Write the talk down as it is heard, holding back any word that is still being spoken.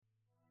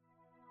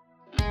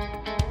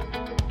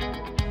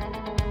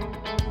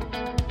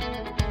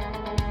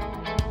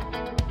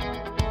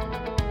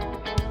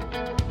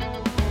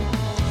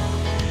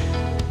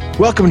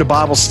Welcome to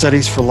Bible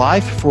Studies for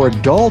Life for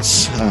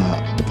Adults,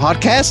 the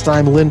podcast.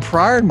 I'm Lynn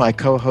Pryor, and my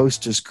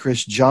co-host is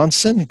Chris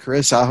Johnson.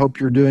 Chris, I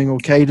hope you're doing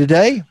okay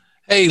today.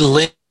 Hey,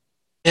 Lynn.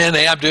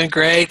 Hey, I'm doing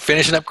great.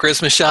 Finishing up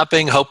Christmas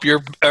shopping. Hope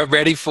you're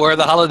ready for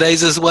the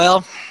holidays as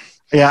well.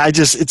 Yeah,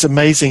 it's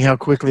amazing how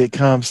quickly it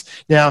comes.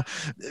 Now,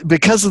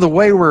 because of the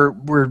way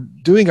we're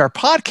doing our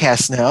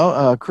podcast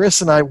now, Chris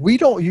and I, we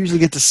don't usually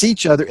get to see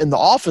each other in the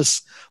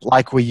office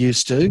like we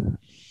used to,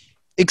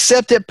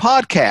 except at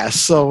podcasts.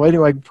 So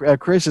anyway,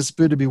 Chris, it's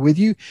good to be with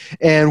you.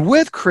 And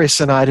with Chris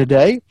and I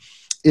today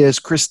is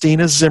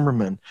Christina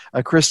Zimmerman.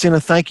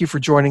 Christina, thank you for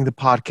joining the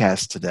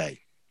podcast today.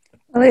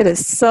 Well, it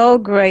is so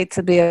great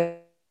to be a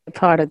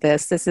part of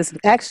this. This is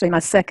actually my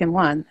second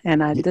one,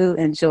 and I do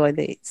enjoy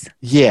these.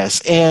 Yes,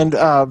 and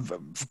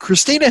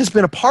Christina has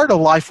been a part of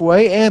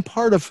Lifeway and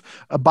part of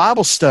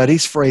Bible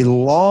studies for a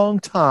long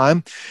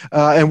time,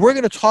 and we're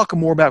going to talk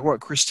more about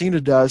what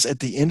Christina does at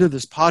the end of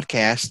this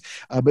podcast,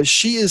 but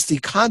she is the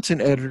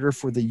content editor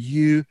for the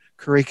U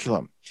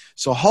curriculum.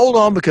 So hold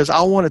on, because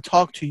I want to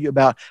talk to you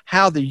about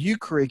how the U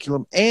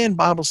curriculum and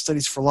Bible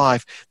Studies for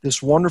Life,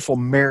 this wonderful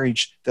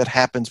marriage that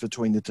happens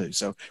between the two.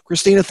 So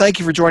Christina, thank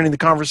you for joining the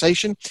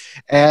conversation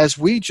as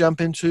we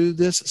jump into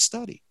this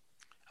study.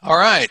 All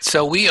right.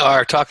 So we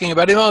are talking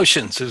about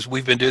emotions, as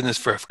we've been doing this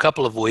for a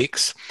couple of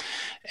weeks.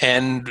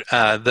 And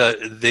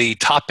the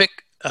topic,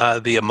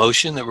 the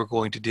emotion that we're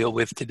going to deal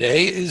with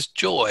today is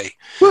joy.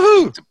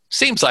 Woohoo!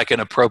 Seems like an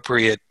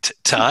appropriate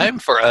time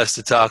for us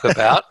to talk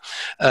about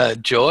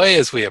joy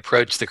as we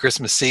approach the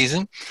Christmas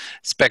season.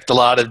 Expect a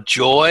lot of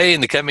joy in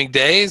the coming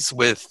days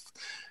with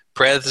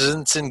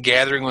presents and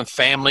gathering with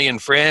family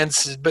and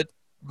friends, but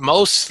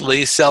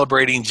mostly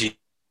celebrating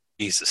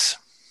Jesus.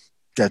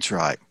 That's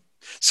right.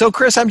 So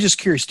Chris, I'm just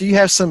curious,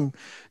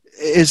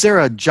 is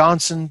there a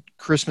Johnson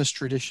Christmas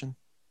tradition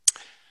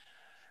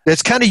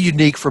that's kind of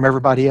unique from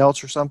everybody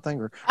else or something?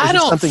 Or I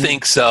don't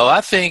think so. I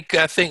think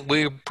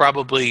we're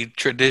probably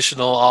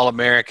traditional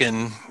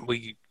all-American.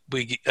 We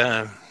get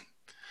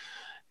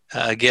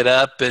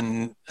up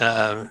and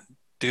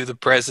do the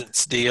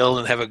presents deal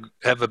and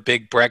have a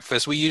big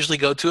breakfast. We usually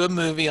go to a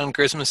movie on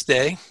Christmas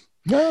Day.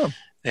 No.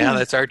 Yeah,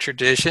 that's our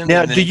tradition.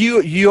 Now, do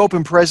you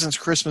open presents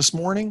Christmas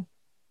morning?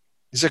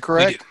 Is that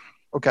correct? We do.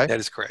 Okay. That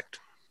is correct.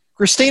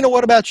 Christina,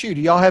 what about you?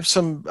 Do y'all have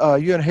some,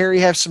 you and Harry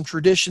have some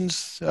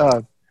traditions?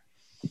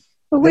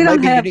 Well, we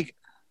don't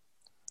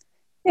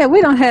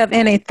have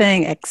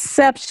anything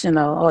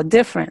exceptional or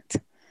different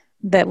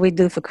that we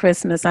do for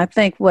Christmas. I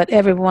think what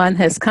everyone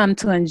has come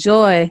to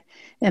enjoy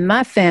in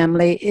my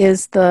family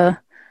is the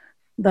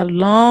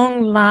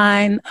long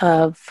line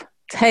of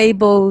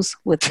tables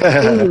with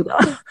food,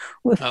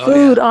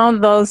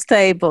 on those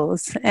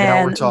tables.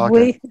 And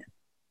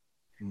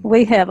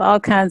we have all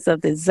kinds of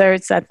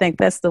desserts. I think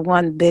that's the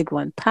one big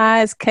one: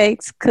 pies,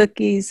 cakes,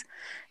 cookies.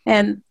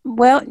 And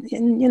well,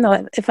 you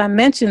know, if I can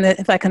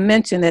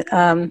mention it,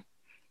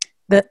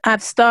 that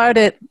I've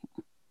started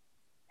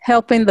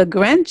helping the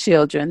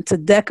grandchildren to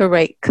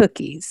decorate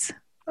cookies.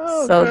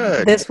 Oh, so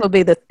good. This will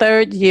be the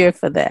third year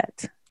for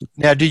that.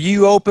 Now, do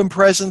you open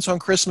presents on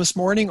Christmas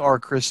morning or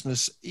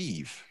Christmas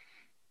Eve?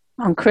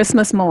 On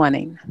Christmas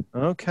morning.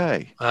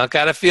 Okay. I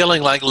got a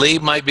feeling like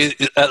Lynn might be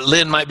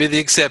the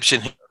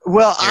exception.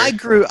 Well, I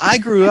grew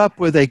up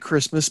with a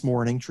Christmas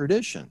morning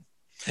tradition.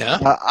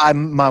 Yeah.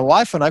 My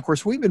wife and I, of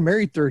course, we've been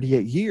married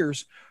 38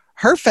 years.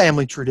 Her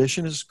family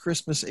tradition is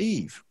Christmas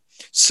Eve.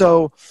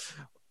 So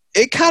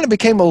it kind of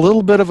became a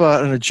little bit of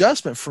an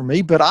adjustment for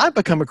me, but I've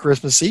become a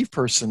Christmas Eve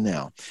person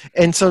now.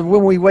 And so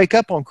when we wake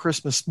up on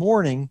Christmas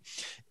morning,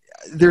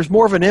 there's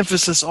more of an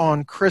emphasis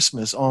on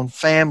Christmas, on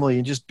family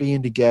and just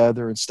being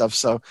together and stuff.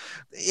 So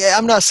yeah,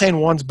 I'm not saying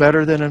one's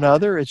better than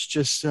another. It's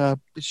just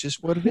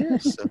what it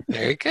is. So.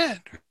 Very good.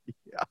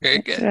 Yeah. Very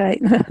good.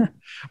 Right.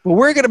 Well,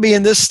 we're going to be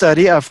in this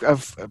study of,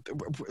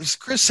 as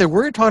Chris said,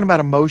 we're talking about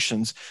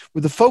emotions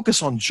with a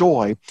focus on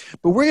joy,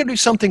 but we're going to do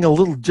something a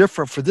little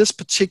different for this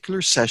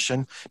particular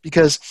session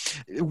because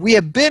we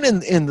have been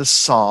in the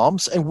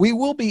Psalms, and we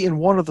will be in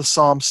one of the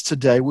Psalms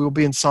today. We will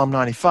be in Psalm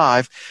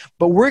 95,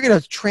 but we're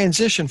going to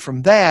transition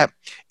from that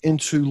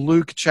into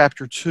Luke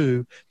chapter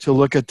 2 to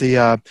look at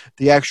the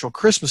actual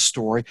Christmas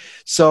story.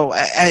 So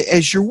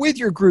as you're with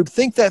your group,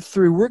 think that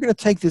through. We're going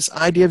to take this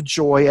idea of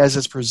joy as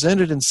it's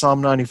presented in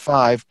Psalm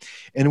 95,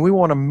 and we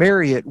want to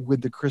marry it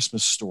with the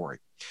Christmas story.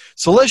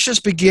 So let's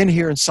just begin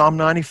here in Psalm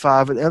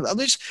 95.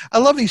 I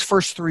love these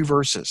first three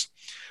verses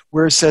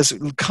where it says,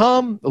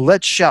 "Come,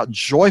 let's shout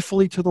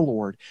joyfully to the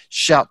Lord,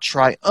 shout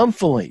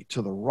triumphantly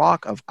to the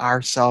rock of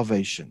our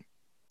salvation.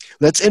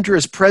 Let's enter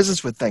his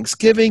presence with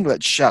thanksgiving.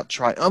 Let's shout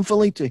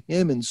triumphantly to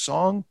him in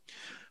song."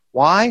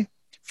 Why?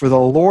 For the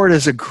Lord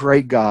is a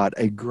great God,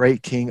 a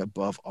great King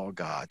above all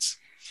gods.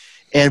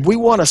 And we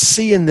want to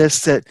see in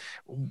this that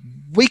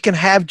we can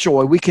have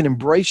joy, we can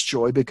embrace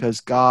joy because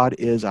God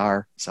is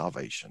our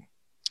salvation.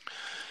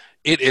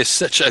 It is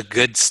such a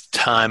good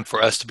time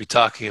for us to be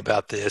talking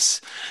about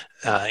this.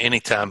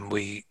 Anytime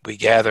we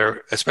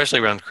gather, especially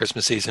around the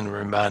Christmas season,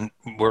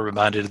 we're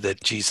reminded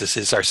that Jesus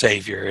is our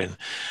Savior and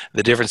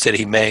the difference that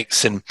He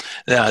makes. And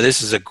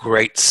this is a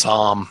great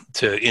psalm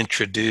to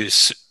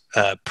introduce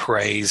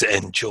praise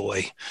and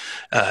joy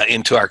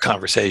into our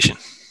conversation.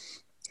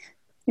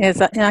 Yes,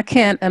 I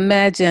can't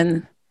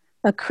imagine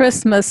a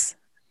Christmas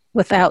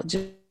without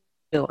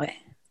joy.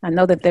 I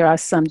know that there are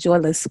some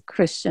joyless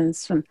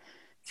Christians from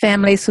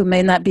families who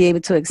may not be able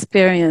to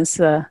experience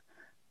a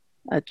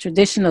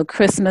traditional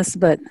Christmas,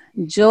 but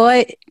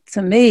joy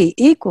to me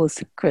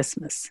equals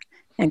Christmas,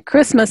 and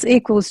Christmas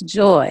equals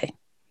joy.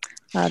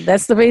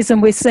 That's the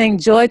reason we sing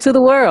 "Joy to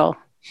the World."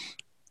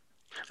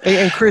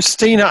 And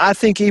Christina, I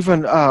think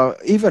even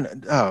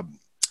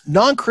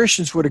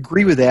non-Christians would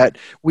agree with that.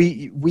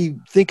 We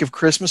think of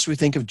Christmas, we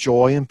think of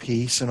joy and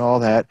peace and all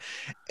that,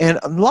 and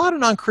a lot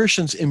of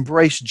non-Christians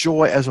embrace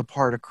joy as a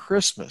part of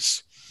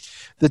Christmas.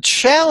 The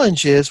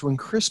challenge is when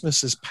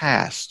Christmas is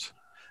past,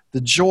 the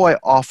joy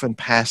often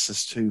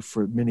passes too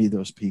for many of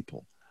those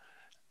people.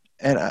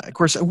 And of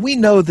course, we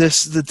know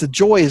this, that the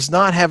joy is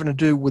not having to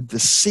do with the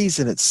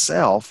season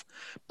itself,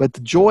 but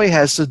the joy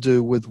has to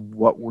do with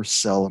what we're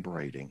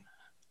celebrating.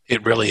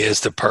 It really is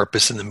the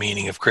purpose and the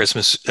meaning of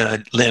Christmas.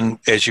 Lynn,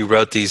 as you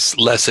wrote these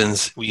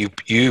lessons,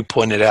 you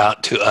pointed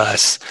out to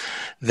us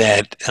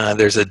that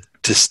there's a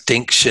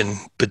distinction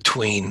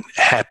between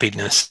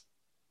happiness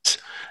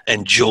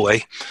and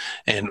joy,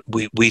 and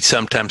we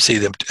sometimes see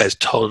them as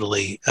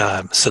totally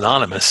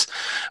synonymous,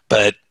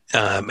 but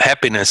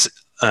happiness,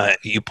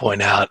 you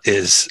point out,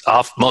 is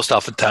most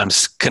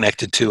oftentimes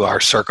connected to our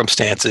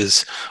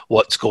circumstances,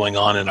 what's going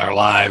on in our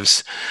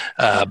lives,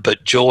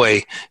 but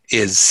joy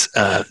is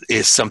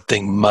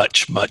something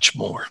much, much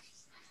more.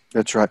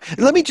 That's right.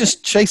 Let me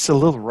just chase a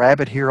little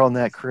rabbit here on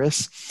that,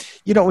 Chris.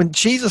 You know, when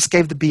Jesus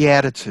gave the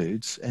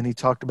Beatitudes and he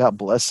talked about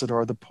blessed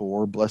are the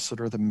poor, blessed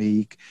are the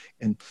meek,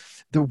 and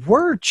the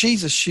word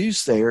Jesus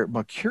used there,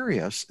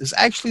 Makarios, is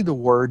actually the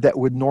word that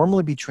would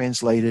normally be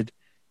translated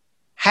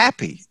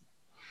happy.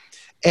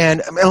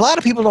 And a lot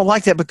of people don't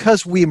like that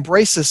because we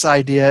embrace this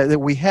idea that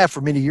we have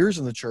for many years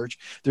in the church.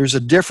 There's a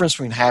difference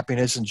between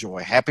happiness and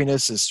joy.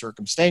 Happiness is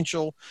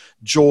circumstantial.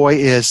 Joy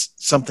is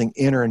something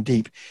inner and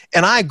deep.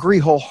 And I agree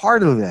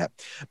wholeheartedly with that.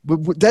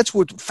 But that's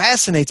what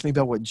fascinates me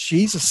about what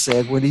Jesus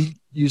said when he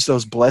used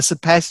those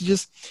blessed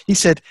passages. He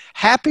said,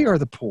 happy are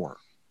the poor.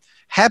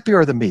 Happy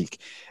are the meek.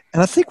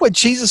 And I think what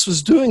Jesus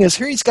was doing is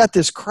here he's got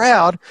this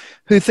crowd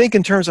who think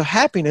in terms of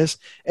happiness,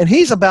 and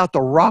he's about to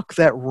rock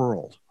that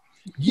world.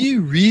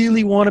 You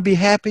really want to be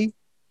happy?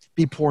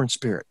 Be poor in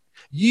spirit.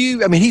 He's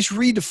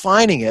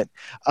redefining it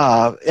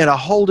in a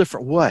whole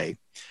different way.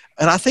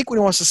 And I think what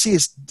he wants to see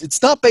is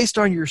it's not based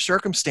on your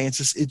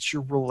circumstances, it's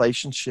your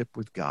relationship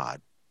with God.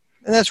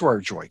 And that's where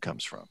our joy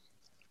comes from.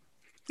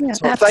 Yeah,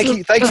 so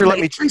thanks for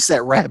letting me chase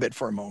that rabbit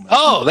for a moment.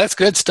 Oh, that's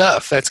good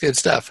stuff. That's good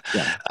stuff.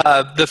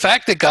 Yeah. The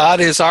fact that God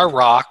is our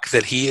rock,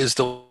 that he is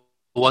the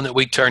one that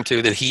we turn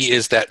to, that he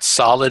is that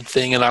solid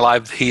thing in our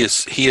life, he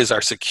is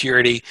our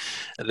security,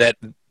 that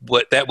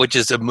which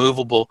is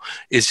immovable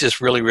is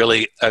just really,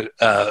 really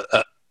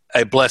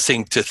a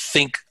blessing to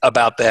think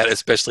about that,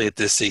 especially at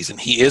this season.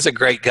 He is a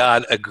great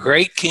God, a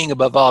great King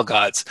above all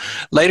gods.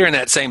 Later in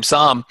that same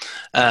psalm,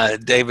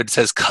 David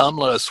says, "Come,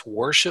 let us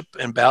worship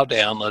and bow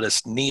down. Let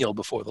us kneel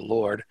before the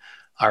Lord,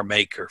 our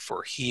Maker,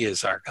 for he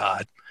is our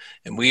God,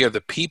 and we are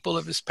the people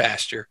of his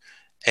pasture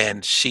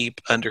and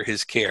sheep under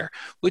his care,"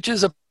 which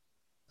is a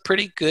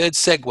pretty good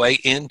segue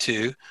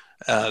into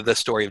the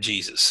story of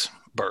Jesus'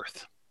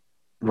 birth.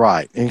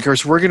 Right. And of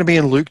course, we're going to be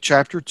in Luke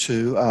chapter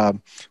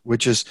 2,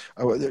 which is,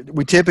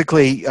 we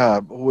typically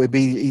would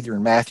be either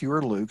in Matthew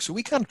or Luke. So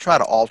we kind of try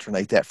to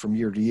alternate that from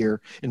year to year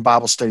in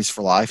Bible Studies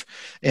for Life.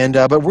 And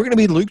but we're going to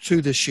be in Luke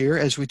 2 this year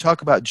as we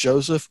talk about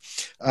Joseph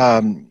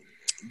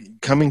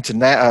coming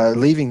to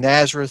leaving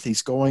Nazareth.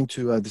 He's going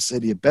to the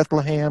city of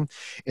Bethlehem,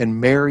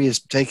 and Mary is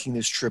taking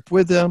this trip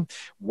with them.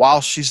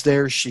 While she's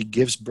there, she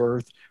gives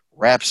birth,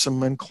 wraps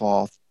him in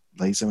cloth,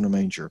 lays him in a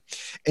manger.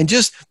 And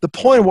just the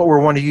point of what we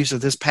want to use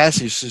of this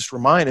passage is to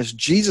remind us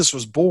Jesus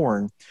was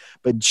born,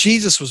 but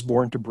Jesus was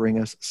born to bring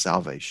us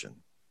salvation.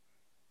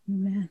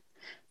 Amen.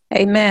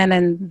 Amen.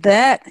 And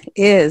that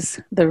is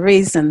the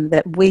reason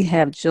that we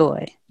have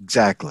joy.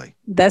 Exactly.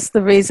 That's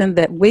the reason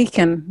that we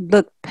can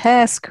look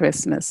past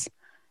Christmas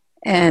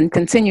and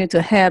continue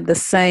to have the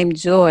same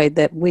joy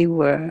that we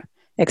were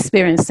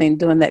experiencing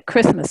during that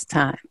Christmas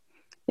time.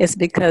 It's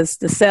because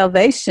the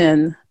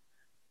salvation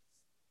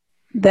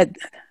that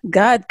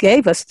God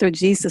gave us through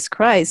Jesus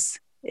Christ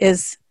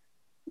is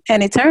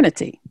an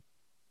eternity.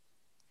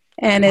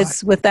 And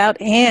it's without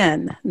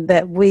end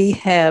that we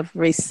have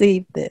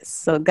received this.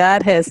 So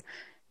God has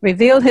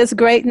revealed his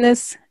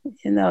greatness.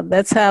 You know,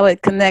 that's how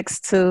it connects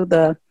to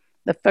the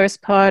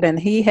first part. And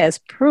he has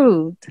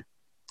proved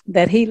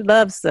that he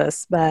loves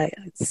us by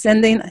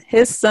sending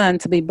his son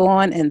to be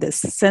born in this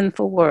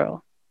sinful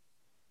world.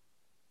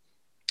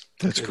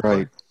 That's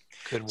great.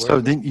 Good So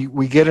word. then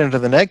we get into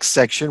the next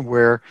section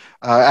where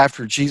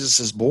after Jesus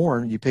is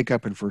born, you pick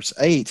up in verse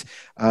 8.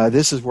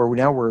 This is where we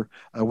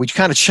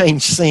kind of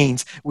change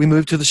scenes. We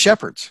move to the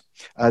shepherds.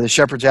 The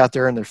shepherds out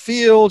there in their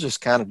field,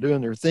 just kind of doing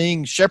their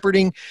thing,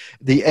 shepherding.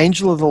 The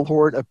angel of the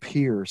Lord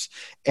appears.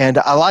 And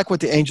I like what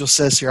the angel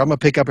says here. I'm going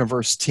to pick up in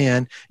verse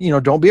 10.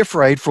 Don't be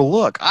afraid, for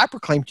look, I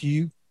proclaim to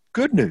you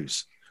good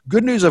news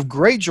of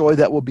great joy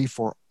that will be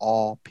for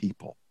all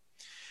people.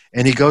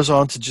 And he goes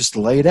on to just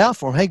lay it out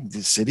for him. Hey,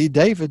 the city of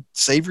David,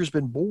 Savior's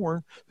been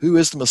born. Who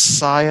is the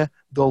Messiah,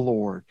 the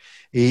Lord?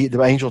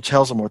 The angel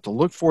tells him what to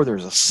look for.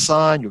 There's a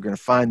sign. You're going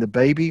to find the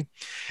baby.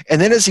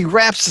 And then as he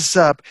wraps this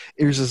up,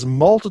 there's this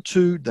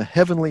multitude, the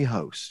heavenly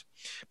host,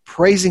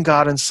 praising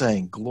God and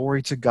saying,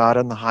 glory to God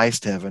in the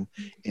highest heaven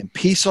and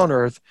peace on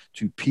earth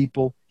to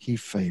people he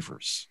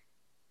favors.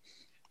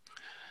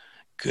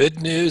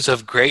 Good news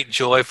of great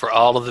joy for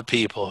all of the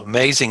people.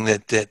 Amazing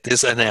that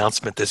this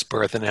announcement, this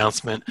birth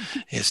announcement,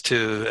 is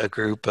to a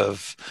group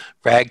of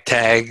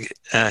ragtag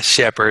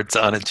shepherds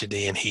on a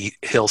Judean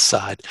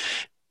hillside.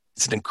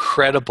 It's an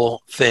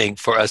incredible thing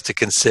for us to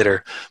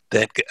consider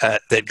that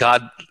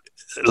God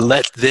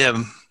let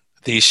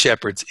these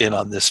shepherds, in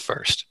on this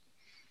first.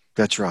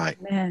 That's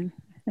right. Man,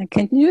 and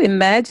can you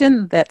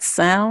imagine that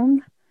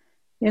sound?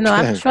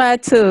 I've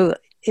tried to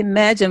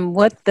imagine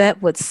what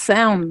that would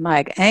sound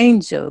like.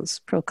 Angels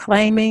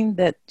proclaiming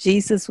that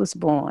Jesus was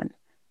born.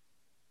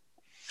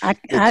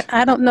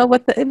 I don't know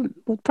it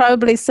would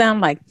probably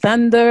sound like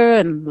thunder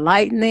and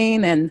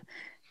lightning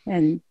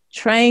and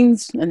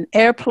trains and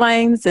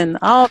airplanes and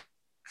all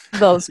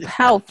those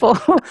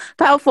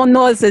powerful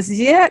noises.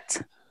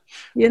 Yet,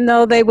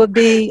 they would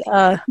be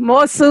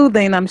more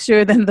soothing, I'm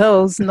sure, than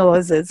those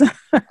noises.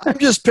 I'm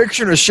just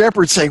picturing a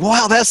shepherd saying,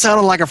 wow, that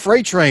sounded like a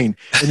freight train.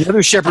 And the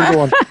other shepherd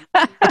going,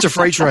 it's a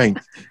freight train.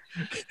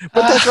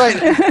 But that's right.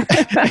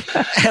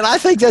 And I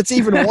think that's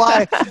even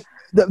why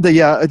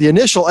the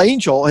initial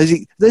angel,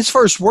 his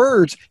first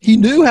words, he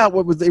knew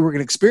what they were going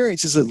to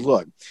experience. He said,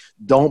 look,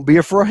 don't be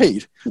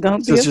afraid.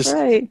 Don't be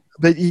afraid.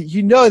 But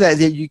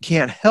that you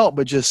can't help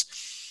but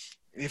just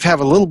have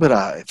a little bit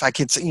of, if I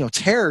can say,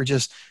 terror,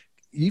 just,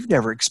 you've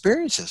never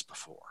experienced this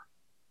before.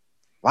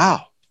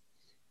 Wow.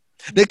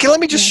 Now, let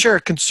me just share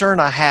a concern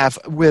I have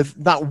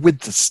not with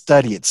the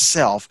study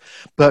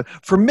itself, but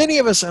for many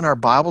of us in our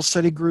Bible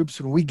study groups,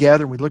 when we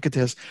gather and we look at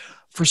this,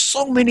 for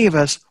so many of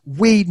us,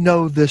 we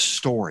know this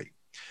story.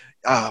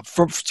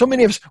 For so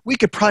many of us, we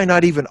could probably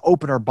not even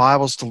open our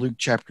Bibles to Luke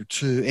chapter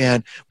 2,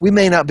 and we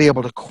may not be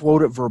able to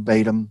quote it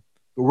verbatim,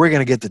 but we're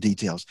going to get the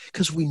details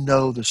because we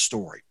know the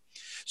story.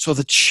 So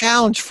the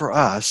challenge for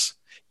us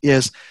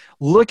is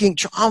looking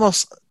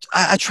almost,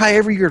 I try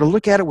every year to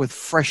look at it with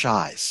fresh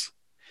eyes,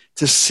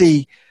 to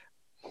see,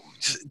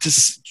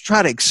 to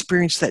try to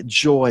experience that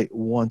joy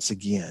once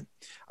again.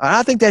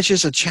 I think that's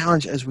just a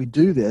challenge as we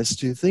do this,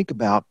 to think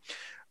about,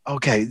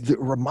 okay,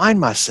 remind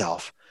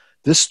myself,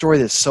 this story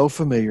that's so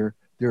familiar,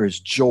 there is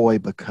joy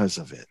because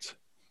of it.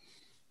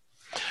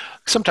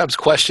 Sometimes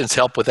questions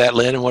help with that,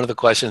 Lynn, and one of the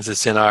questions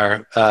that's in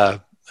our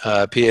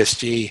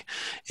PSG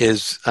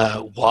is,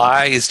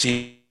 why is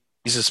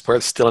Jesus'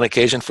 birth still an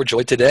occasion for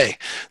joy today?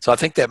 So I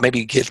think that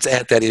maybe gets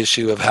at that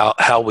issue of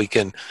how we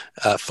can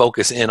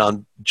focus in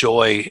on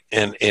joy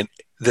and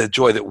the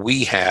joy that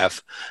we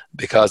have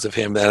because of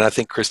him. And I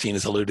think Christine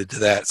has alluded to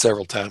that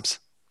several times.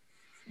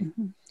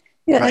 Mm-hmm.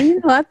 Yeah, right.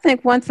 And I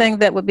think one thing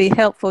that would be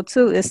helpful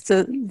too is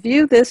to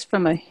view this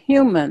from a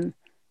human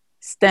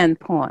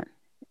standpoint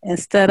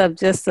instead of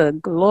just a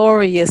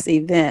glorious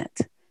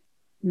event.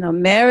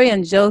 Mary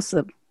and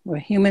Joseph were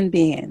human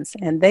beings,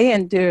 and they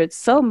endured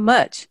so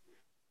much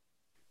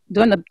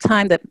during the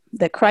time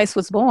that Christ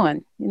was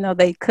born.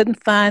 They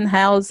couldn't find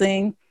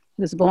housing.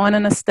 He was born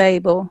in a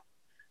stable,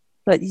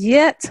 but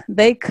yet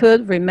they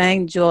could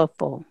remain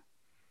joyful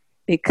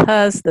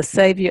because the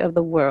Savior of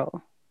the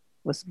world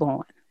was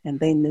born, and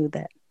they knew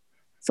that.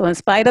 So in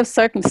spite of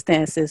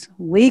circumstances,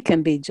 we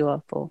can be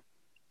joyful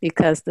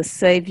because the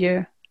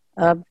Savior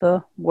of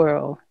the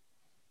world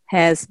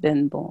has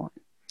been born,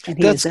 and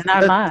he is in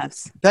our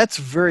lives. That's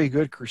very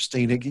good,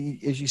 Christina.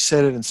 As you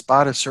said it, in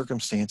spite of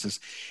circumstances.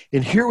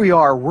 And here we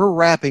are, we're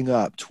wrapping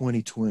up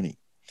 2020.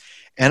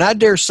 And I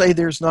dare say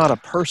there's not a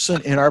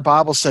person in our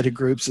Bible study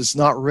groups that's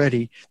not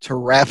ready to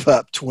wrap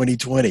up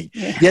 2020.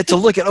 Yeah. Yet to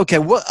look at, okay,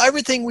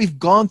 everything we've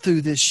gone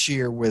through this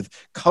year with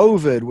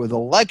COVID, with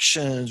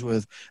elections,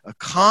 with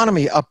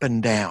economy up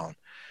and down,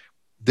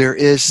 there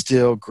is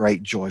still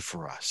great joy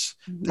for us.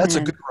 Amen. That's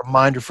a good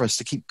reminder for us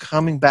to keep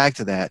coming back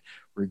to that.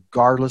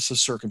 Regardless of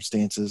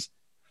circumstances,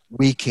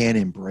 we can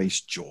embrace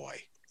joy.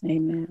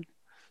 Amen.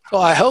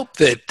 Well, I hope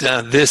that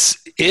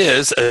this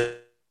is a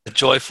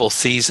joyful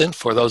season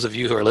for those of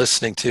you who are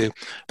listening to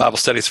Bible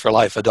Studies for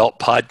Life Adult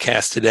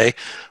podcast today.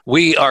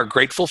 We are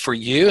grateful for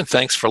you, and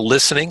thanks for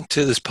listening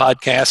to this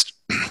podcast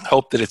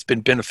hope that it's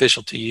been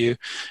beneficial to you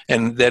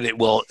and that it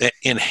will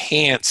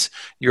enhance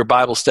your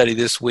Bible study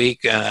this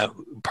week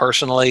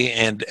personally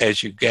and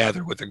as you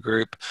gather with a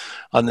group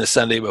on this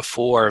Sunday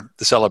before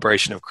the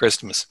celebration of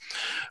Christmas.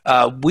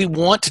 We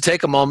want to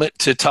take a moment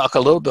to talk a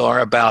little bit more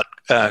about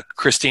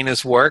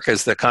Christina's work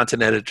as the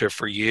content editor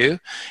for you,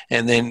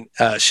 and then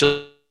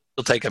she'll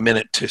take a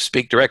minute to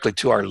speak directly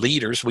to our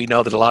leaders. We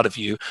know that a lot of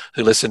you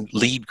who listen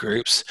lead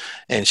groups,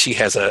 and she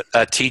has a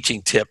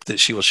teaching tip that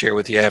she will share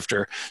with you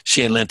after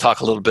she and Lynn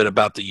talk a little bit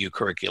about the U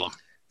curriculum.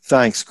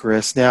 Thanks,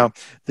 Chris. Now,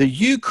 the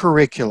U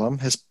curriculum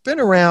has been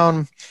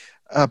around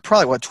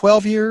probably,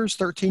 12 years,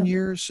 13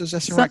 years? Is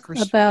that right,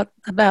 Chris?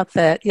 About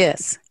that,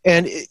 yes.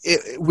 And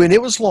when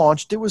it was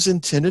launched, it was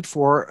intended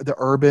for the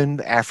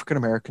urban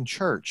African-American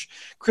church.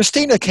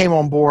 Christina came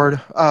on board.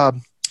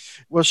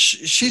 Well,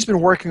 she's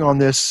been working on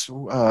this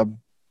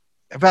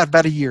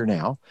about a year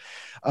now,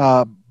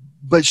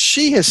 but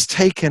she has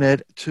taken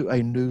it to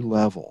a new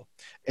level.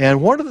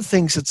 And one of the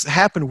things that's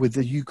happened with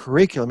the U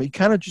curriculum, it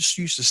kind of just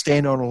used to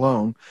stand on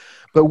alone,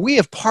 but we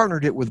have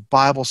partnered it with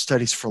Bible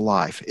Studies for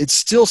Life. It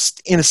still,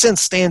 in a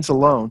sense, stands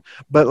alone,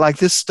 but like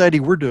this study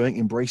we're doing,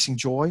 Embracing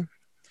Joy,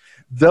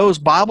 those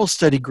Bible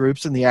study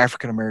groups in the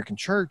African American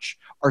church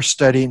are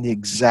studying the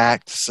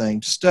exact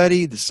same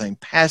study, the same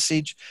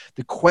passage.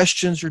 The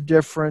questions are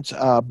different,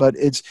 but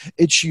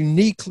it's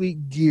uniquely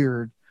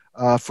geared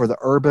for the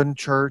urban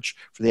church,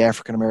 for the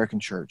African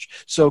American church.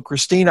 So,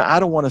 Christina, I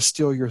don't want to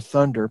steal your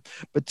thunder,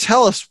 but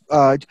tell us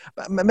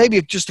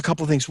maybe just a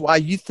couple of things why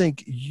you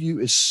think U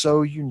is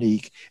so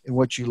unique and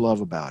what you love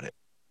about it.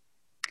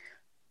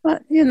 Well,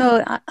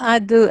 I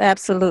do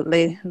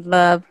absolutely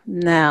love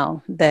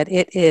now that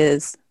it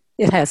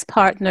has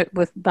partnered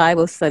with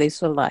Bible Studies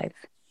for Life,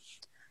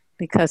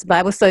 because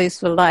Bible Studies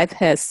for Life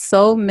has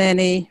so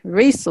many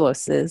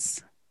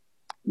resources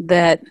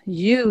that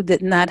you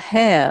did not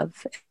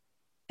have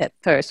at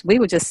first. We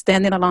were just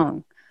standing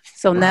alone.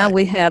 So now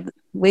we have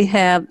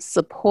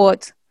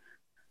support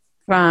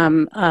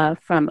from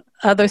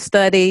other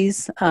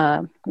studies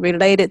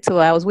related to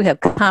ours. We have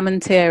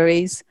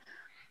commentaries.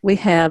 We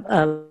have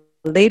a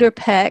leader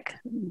pack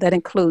that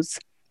includes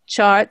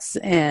charts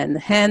and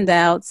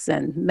handouts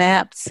and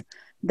maps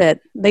that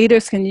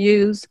leaders can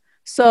use.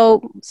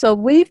 So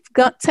we've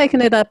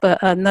taken it up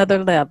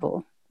another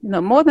level.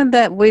 More than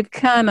that, we've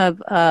kind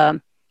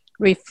of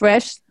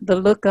refreshed the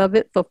look of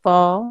it for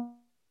fall,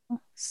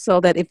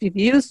 so that if you've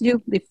used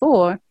U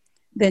before,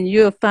 then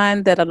you'll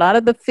find that a lot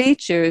of the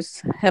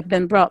features have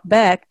been brought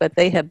back, but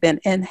they have been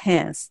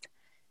enhanced.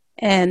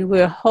 And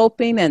we're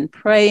hoping and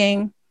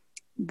praying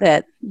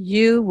that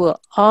you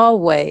will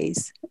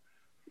always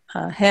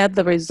have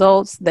the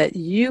results that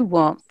you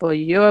want for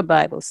your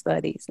Bible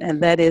studies,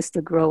 and that is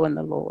to grow in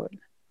the Lord.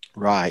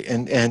 Right.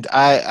 And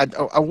I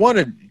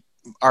wanted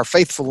our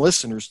faithful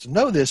listeners to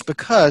know this,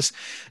 because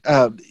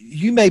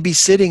you may be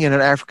sitting in an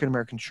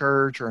African-American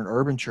church or an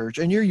urban church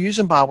and you're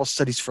using Bible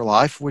Studies for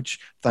Life, which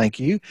thank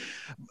you.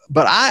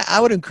 But I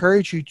would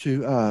encourage you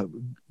to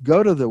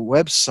go to the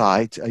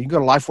website. You can go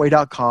to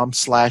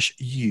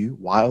lifeway.com/U,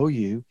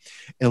 Y-O-U,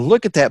 and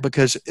look at that,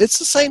 because it's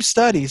the same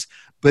studies,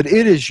 but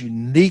it is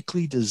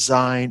uniquely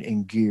designed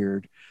and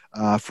geared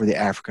for the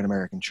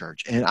African-American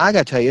church. And I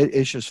got to tell you,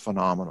 it's just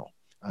phenomenal.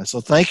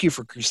 So thank you,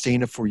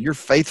 Christina, for your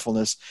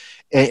faithfulness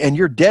and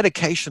your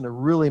dedication to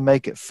really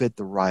make it fit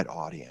the right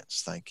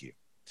audience. Thank you.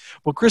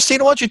 Well,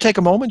 Christina, why don't you take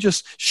a moment,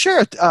 just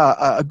share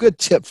a good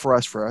tip for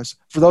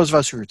those of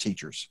us who are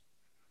teachers.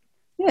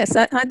 Yes,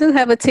 I do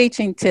have a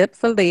teaching tip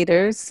for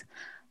leaders.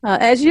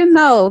 As you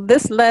know,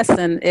 this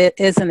lesson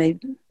is an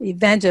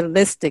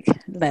evangelistic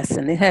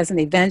lesson. It has an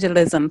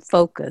evangelism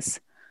focus.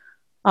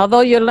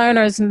 Although your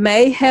learners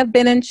may have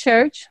been in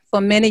church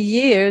for many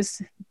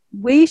years,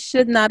 we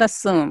should not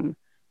assume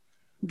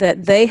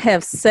that they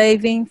have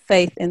saving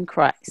faith in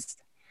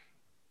Christ.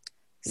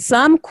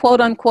 Some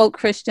quote-unquote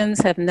Christians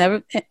have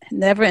never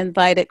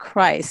invited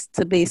Christ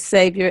to be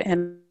Savior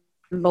and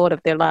Lord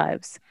of their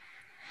lives.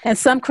 And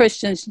some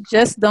Christians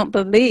just don't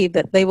believe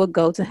that they will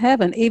go to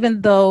heaven, even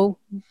though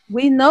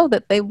we know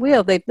that they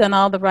will. They've done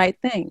all the right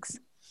things.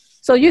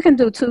 So you can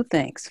do two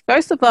things.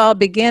 First of all,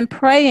 begin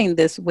praying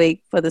this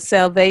week for the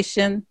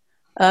salvation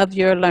of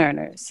your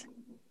learners.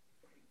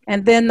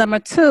 And then number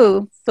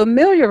two,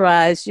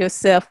 familiarize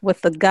yourself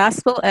with the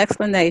gospel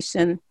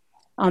explanation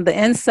on the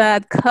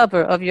inside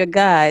cover of your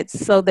guides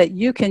so that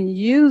you can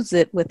use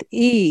it with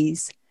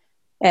ease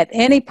at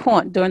any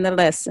point during the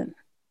lesson.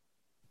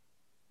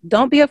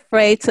 Don't be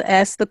afraid to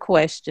ask the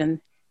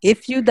question,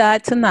 if you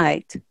died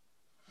tonight,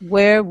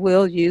 where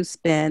will you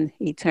spend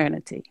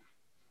eternity?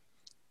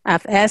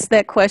 I've asked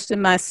that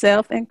question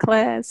myself in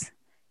class,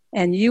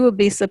 and you will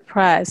be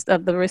surprised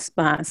of the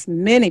response.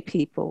 Many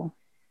people,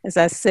 as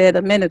I said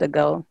a minute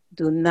ago,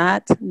 do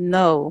not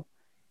know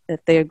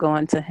that they're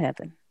going to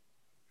heaven.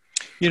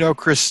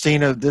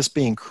 Christina, this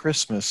being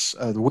Christmas,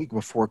 the week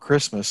before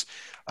Christmas,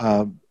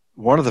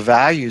 one of the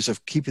values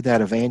of keeping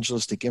that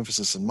evangelistic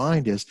emphasis in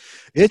mind is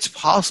it's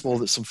possible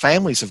that some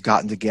families have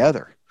gotten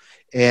together.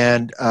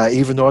 And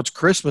even though it's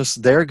Christmas,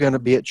 they're going to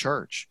be at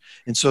church.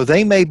 And so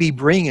they may be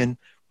bringing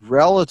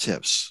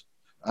relatives,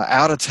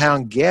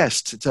 out-of-town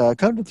guests to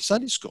come to the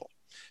Sunday school.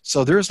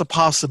 So there's the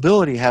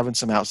possibility of having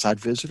some outside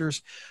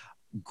visitors.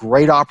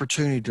 Great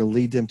opportunity to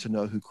lead them to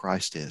know who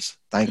Christ is.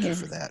 Thank you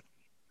for that.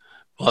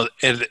 Well,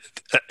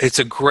 it's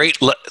a great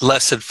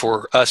lesson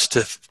for us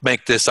to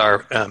make this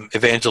our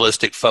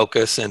evangelistic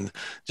focus. And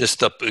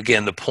just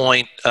again, the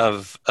point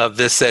of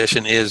this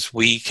session is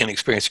we can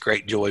experience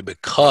great joy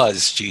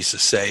because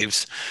Jesus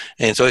saves.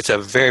 And so it's a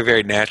very,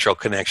 very natural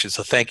connection.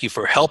 So thank you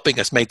for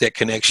helping us make that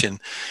connection.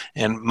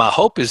 And my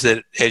hope is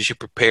that as you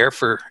prepare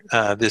for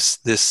this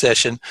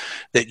session,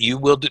 that you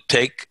will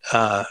take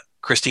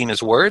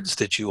Christina's words,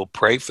 that you will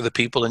pray for the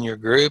people in your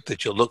group,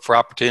 that you'll look for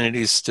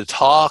opportunities to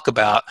talk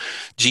about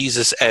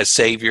Jesus as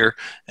Savior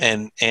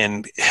and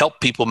help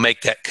people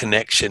make that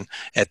connection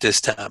at this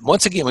time.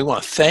 Once again, we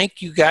want to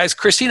thank you guys.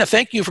 Christina,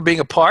 thank you for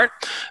being a part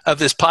of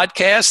this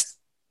podcast.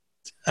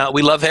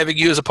 We love having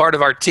you as a part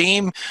of our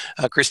team.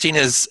 Christina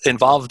is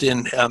involved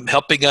in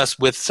helping us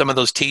with some of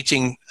those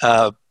teaching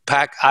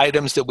pack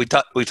items that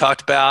we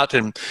talked about,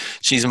 and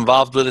she's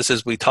involved with us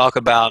as we talk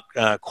about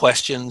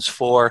questions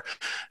for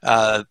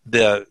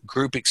the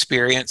group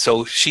experience.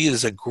 So she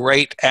is a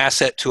great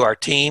asset to our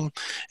team,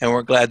 and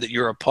we're glad that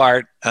you're a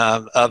part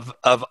of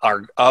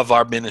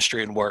our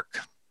ministry and work.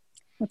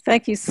 Well,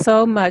 thank you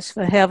so much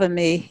for having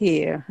me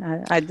here.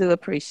 I do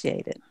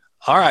appreciate it.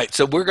 All right,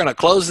 so we're going to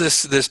close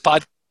this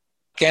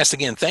podcast.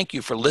 Again, thank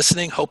you for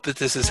listening. Hope that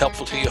this is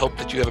helpful to you. Hope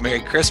that you have a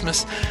Merry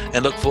Christmas,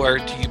 and look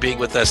forward to you being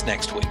with us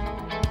next week.